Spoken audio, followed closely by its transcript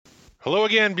Hello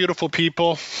again, beautiful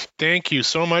people. Thank you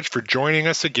so much for joining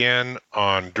us again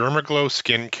on Dermaglow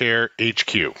Skincare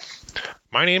HQ.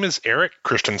 My name is Eric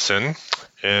Christensen,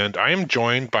 and I am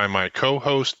joined by my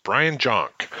co-host Brian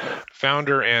Jonk,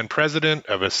 founder and president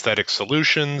of Aesthetic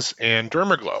Solutions and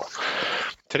Dermaglow.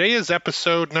 Today is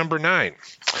episode number 9,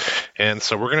 and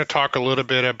so we're going to talk a little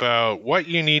bit about what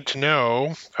you need to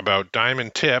know about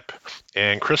diamond tip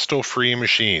and crystal-free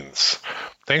machines.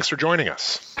 Thanks for joining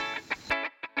us.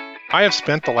 I have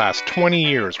spent the last 20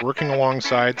 years working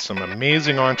alongside some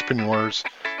amazing entrepreneurs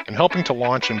and helping to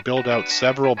launch and build out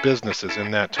several businesses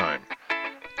in that time.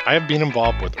 I have been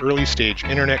involved with early stage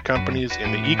internet companies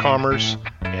in the e-commerce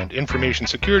and information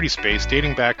security space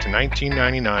dating back to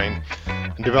 1999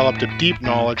 and developed a deep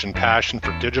knowledge and passion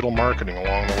for digital marketing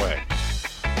along the way.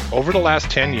 Over the last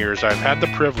 10 years, I've had the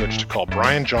privilege to call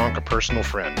Brian Jonk a personal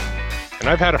friend. And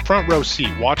I've had a front row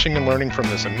seat watching and learning from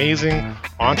this amazing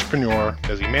entrepreneur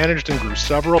as he managed and grew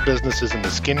several businesses in the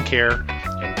skincare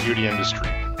and beauty industry.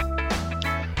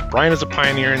 Brian is a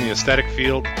pioneer in the aesthetic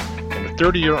field and a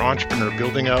 30-year entrepreneur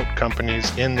building out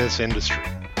companies in this industry.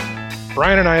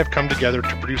 Brian and I have come together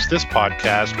to produce this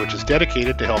podcast, which is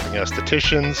dedicated to helping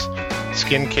estheticians,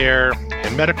 skincare,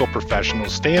 and medical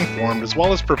professionals stay informed, as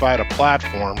well as provide a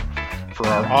platform for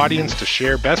our audience to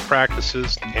share best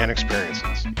practices and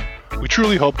experiences. We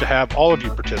truly hope to have all of you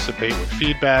participate with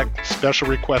feedback, special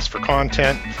requests for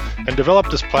content, and develop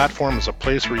this platform as a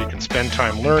place where you can spend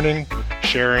time learning,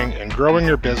 sharing, and growing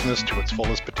your business to its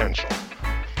fullest potential.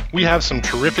 We have some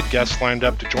terrific guests lined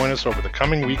up to join us over the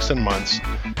coming weeks and months,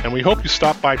 and we hope you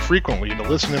stop by frequently to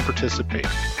listen and participate.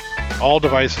 All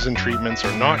devices and treatments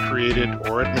are not created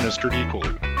or administered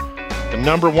equally. The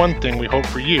number one thing we hope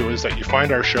for you is that you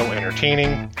find our show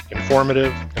entertaining,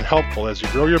 informative, and helpful as you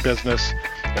grow your business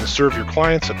and serve your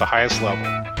clients at the highest level.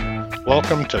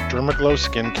 Welcome to Dermaglow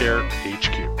Skincare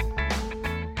HQ.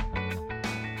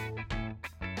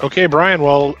 Okay, Brian,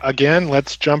 well, again,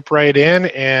 let's jump right in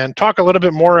and talk a little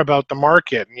bit more about the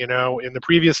market. You know, in the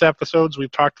previous episodes,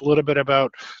 we've talked a little bit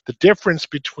about the difference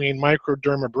between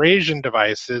microdermabrasion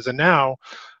devices, and now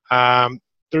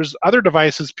there's other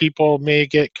devices people may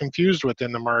get confused with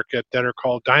in the market that are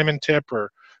called diamond tip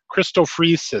or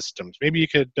crystal-free systems. Maybe you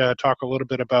could talk a little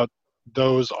bit about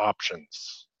those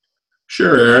options.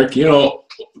 Sure, Eric. You know,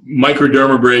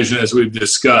 microdermabrasion, as we've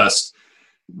discussed,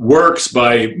 works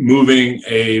by moving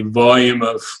a volume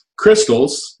of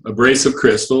crystals, abrasive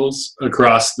crystals,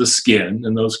 across the skin.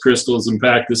 And those crystals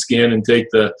impact the skin and take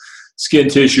the skin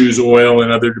tissues, oil,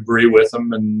 and other debris with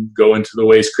them and go into the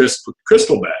waste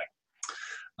crystal bag.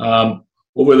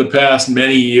 Over the past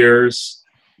many years,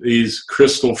 these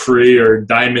crystal-free or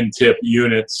diamond tip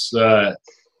units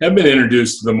have been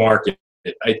introduced to the market.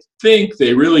 I think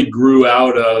they really grew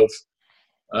out of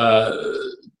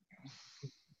the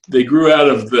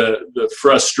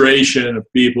frustration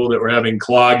of people that were having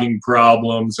clogging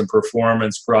problems and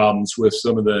performance problems with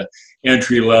some of the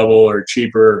entry-level or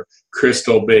cheaper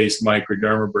crystal-based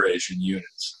microdermabrasion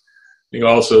units. I think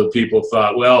also people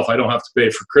thought, well, if I don't have to pay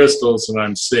for crystals, then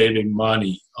I'm saving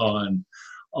money on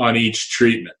each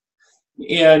treatment.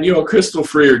 And, you know, a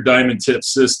crystal-free or diamond tip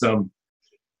system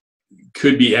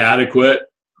could be adequate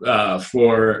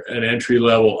for an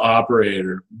entry-level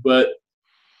operator. But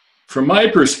from my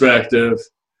perspective,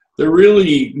 they're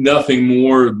really nothing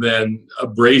more than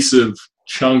abrasive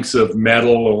chunks of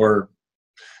metal or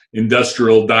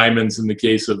industrial diamonds in the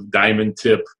case of diamond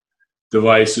tip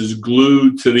devices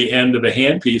glued to the end of a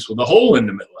handpiece with a hole in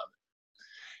the middle of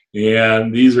it.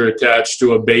 And these are attached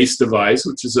to a base device,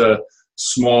 which is a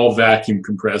small vacuum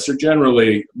compressor,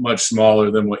 generally much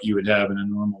smaller than what you would have in a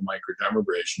normal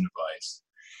microdermabrasion device.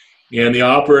 And the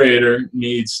operator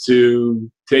needs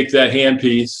to take that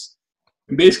handpiece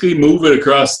and basically move it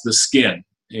across the skin.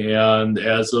 And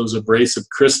as those abrasive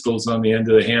crystals on the end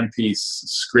of the handpiece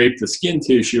scrape the skin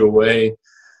tissue away,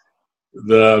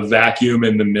 the vacuum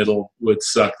in the middle would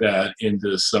suck that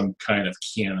into some kind of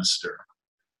canister.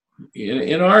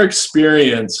 In our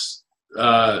experience,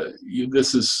 you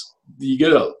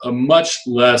get a much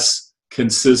less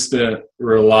consistent,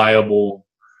 reliable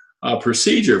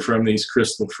procedure from these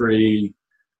crystal-free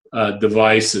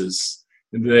devices.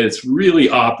 And that it's really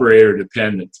operator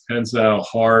dependent. Depends on how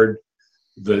hard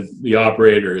the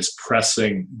operator is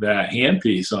pressing that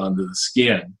handpiece onto the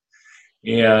skin.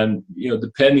 And, you know,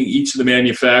 depending, each of the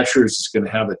manufacturers is going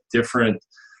to have a different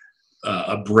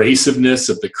abrasiveness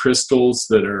of the crystals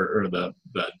that are, or the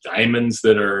diamonds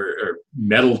that are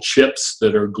metal chips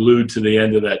that are glued to the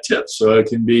end of that tip. So it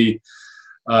can be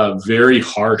very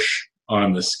harsh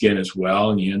on the skin as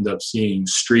well, and you end up seeing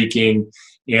streaking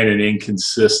and an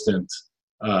inconsistent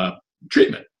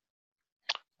treatment.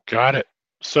 Got it.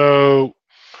 So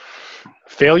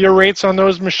failure rates on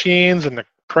those machines and the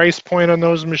price point on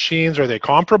those machines, are they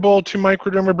comparable to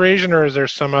microdermabrasion, or is there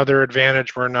some other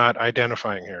advantage we're not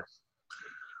identifying here?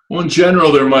 Well, in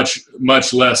general, they're much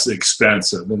less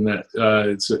expensive, and that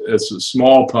it's a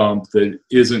small pump that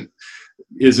isn't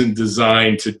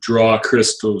designed to draw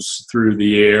crystals through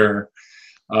the air.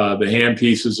 The hand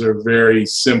pieces are very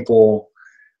simple,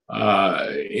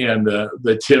 and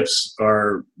the tips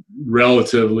are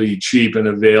relatively cheap and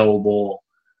available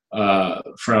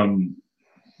from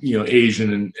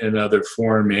Asian and other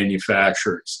foreign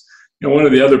manufacturers. One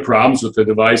of the other problems with the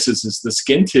devices is the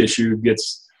skin tissue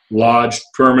gets lodged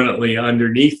permanently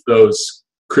underneath those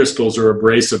crystals or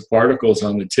abrasive particles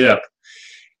on the tip.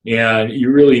 And you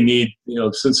really need,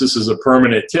 since this is a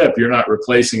permanent tip, you're not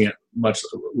replacing it much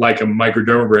like a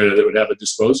microdermabrator that would have a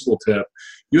disposable tip.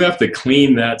 You have to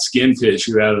clean that skin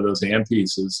tissue out of those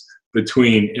handpieces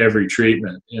between every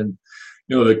treatment. And,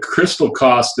 the crystal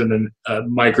cost in a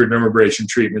microdermabrasion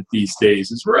treatment these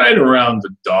days is right around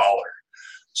 $1.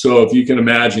 So if you can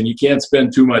imagine, you can't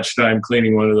spend too much time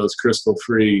cleaning one of those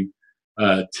crystal-free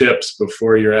tips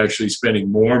before you're actually spending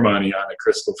more money on a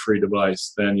crystal-free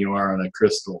device than you are on a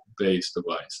crystal-based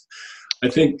device. I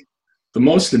think the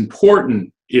most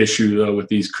important issue, though, with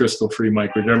these crystal-free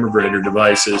microdermabrator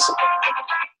devices,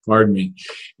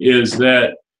 is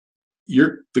that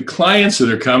the clients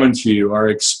that are coming to you are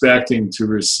expecting to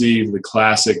receive the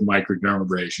classic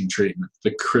microdermabrasion treatment,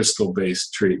 the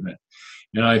crystal-based treatment.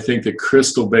 And I think the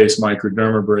crystal-based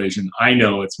microdermabrasion, I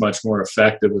know it's much more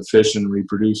effective, efficient, and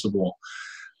reproducible.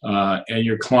 And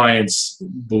your clients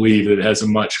believe that it has a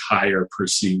much higher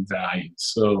perceived value.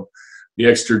 So the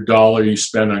extra dollar you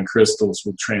spend on crystals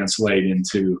will translate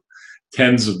into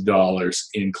tens of dollars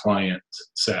in client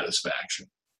satisfaction.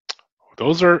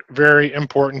 Those are very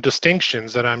important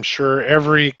distinctions that I'm sure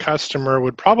every customer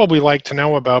would probably like to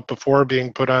know about before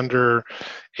being put under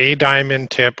a diamond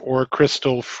tip or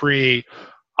crystal-free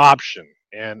option.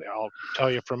 And I'll tell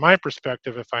you from my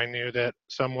perspective, if I knew that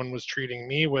someone was treating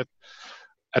me with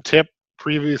a tip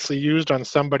previously used on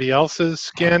somebody else's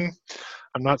skin,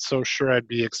 I'm not so sure I'd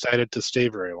be excited to stay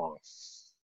very long.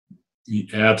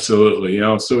 Absolutely.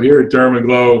 So here at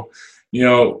Dermaglow,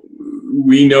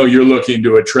 we know you're looking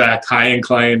to attract high-end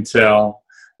clientele.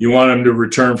 You want them to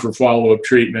return for follow-up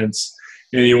treatments,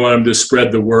 and you want them to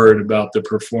spread the word about the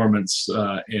performance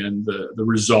and the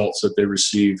results that they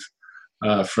receive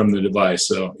from the device.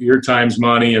 So your time's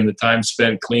money, and the time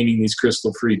spent cleaning these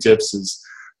crystal-free tips is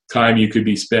time you could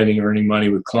be spending earning money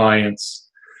with clients.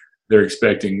 They're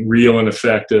expecting real and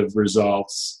effective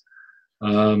results.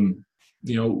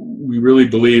 We really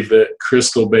believe that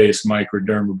crystal-based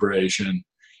microdermabrasion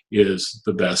is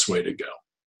the best way to go.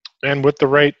 And with the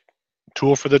right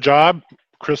tool for the job,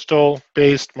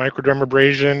 crystal-based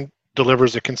microdermabrasion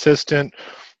delivers a consistent,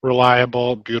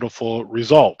 reliable, beautiful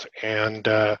result. And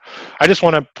I just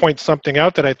want to point something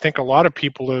out that I think a lot of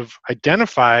people have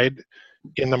identified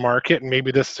in the market, and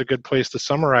maybe this is a good place to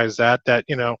summarize that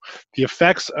the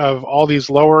effects of all these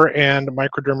lower end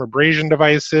microdermabrasion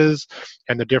devices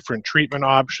and the different treatment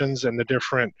options and the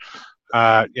different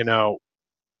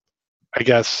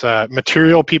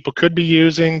material people could be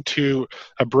using to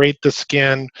abrade the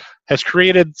skin has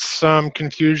created some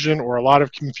confusion, or a lot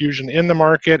of confusion in the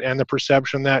market, and the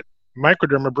perception that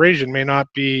microdermabrasion may not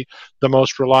be the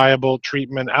most reliable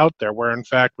treatment out there, where in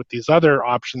fact with these other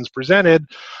options presented,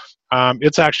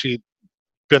 it's actually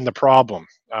been the problem.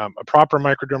 A proper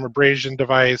microdermabrasion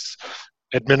device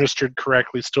administered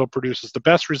correctly still produces the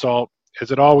best result,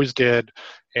 as it always did,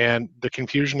 and the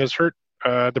confusion has hurt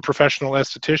the professional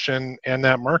esthetician and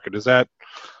that market. Is that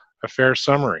a fair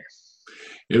summary?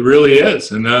 It really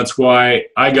is, and that's why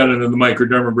I got into the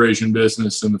microdermabrasion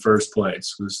business in the first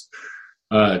place, was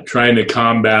trying to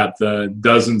combat the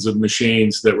dozens of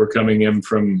machines that were coming in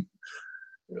from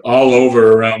all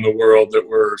over around the world that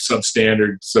were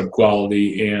substandard,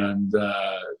 subquality, and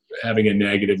having a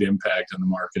negative impact on the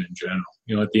market in general.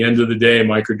 At the end of the day,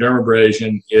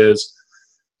 microdermabrasion is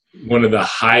one of the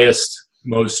highest,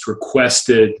 most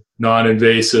requested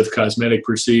non-invasive cosmetic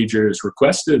procedures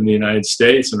requested in the United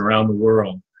States and around the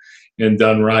world. And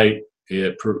done right,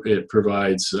 it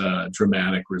provides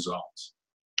dramatic results.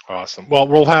 Awesome. Well,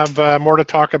 we'll have more to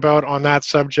talk about on that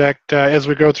subject as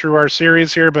we go through our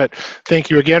series here, but thank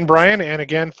you again, Brian. And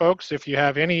again, folks, if you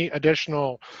have any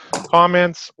additional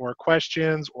comments or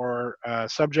questions or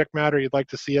subject matter you'd like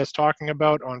to see us talking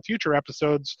about on future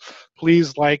episodes,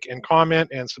 please like and comment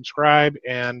and subscribe,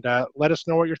 and let us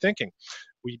know what you're thinking.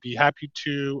 We'd be happy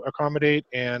to accommodate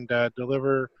and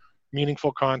deliver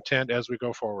meaningful content as we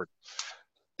go forward.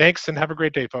 Thanks, and have a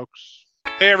great day, folks.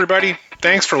 Hey everybody,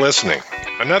 thanks for listening.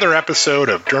 Another episode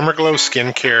of Dermaglow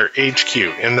Skincare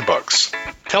HQ in the books.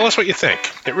 Tell us what you think.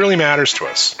 It really matters to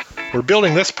us. We're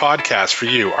building this podcast for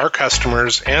you, our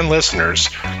customers and listeners,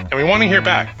 and we want to hear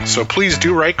back. So please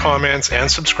do write comments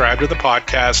and subscribe to the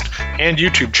podcast and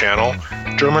YouTube channel,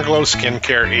 Dermaglow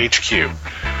Skincare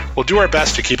HQ. We'll do our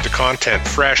best to keep the content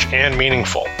fresh and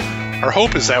meaningful. Our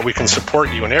hope is that we can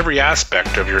support you in every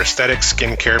aspect of your aesthetic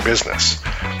skincare business.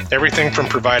 Everything from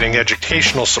providing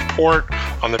educational support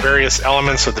on the various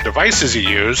elements of the devices you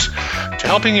use to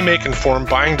helping you make informed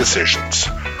buying decisions.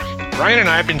 Ryan and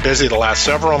I have been busy the last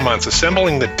several months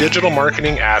assembling the digital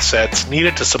marketing assets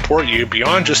needed to support you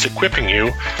beyond just equipping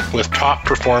you with top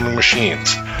performing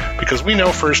machines. Because we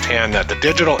know firsthand that the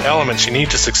digital elements you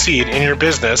need to succeed in your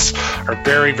business are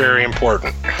very, very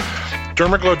important.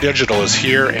 Dermaglow Digital is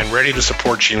here and ready to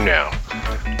support you now.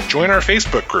 Join our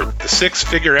Facebook group, The Six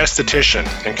Figure Esthetician,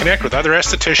 and connect with other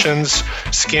estheticians,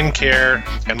 skincare,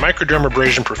 and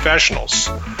microdermabrasion professionals.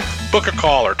 Book a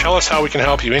call or tell us how we can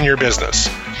help you in your business.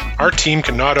 Our team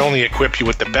can not only equip you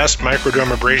with the best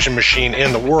microdermabrasion machine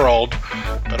in the world,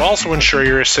 but also ensure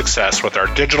your success with our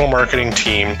digital marketing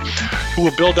team, who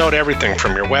will build out everything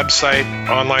from your website,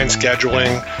 online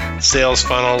scheduling, sales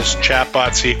funnels,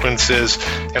 chatbot sequences,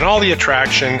 and all the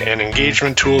attraction and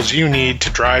engagement tools you need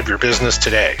to drive your business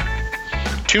today.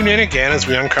 Tune in again as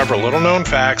we uncover little-known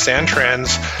facts and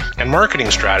trends and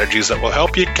marketing strategies that will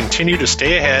help you continue to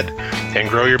stay ahead and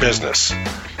grow your business.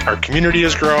 Our community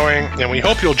is growing, and we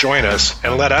hope you'll join us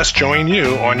and let us join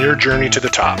you on your journey to the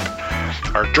top.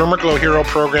 Our Dermaglow Hero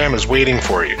program is waiting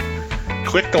for you.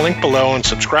 Click the link below and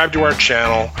subscribe to our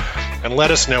channel, and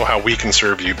let us know how we can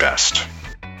serve you best.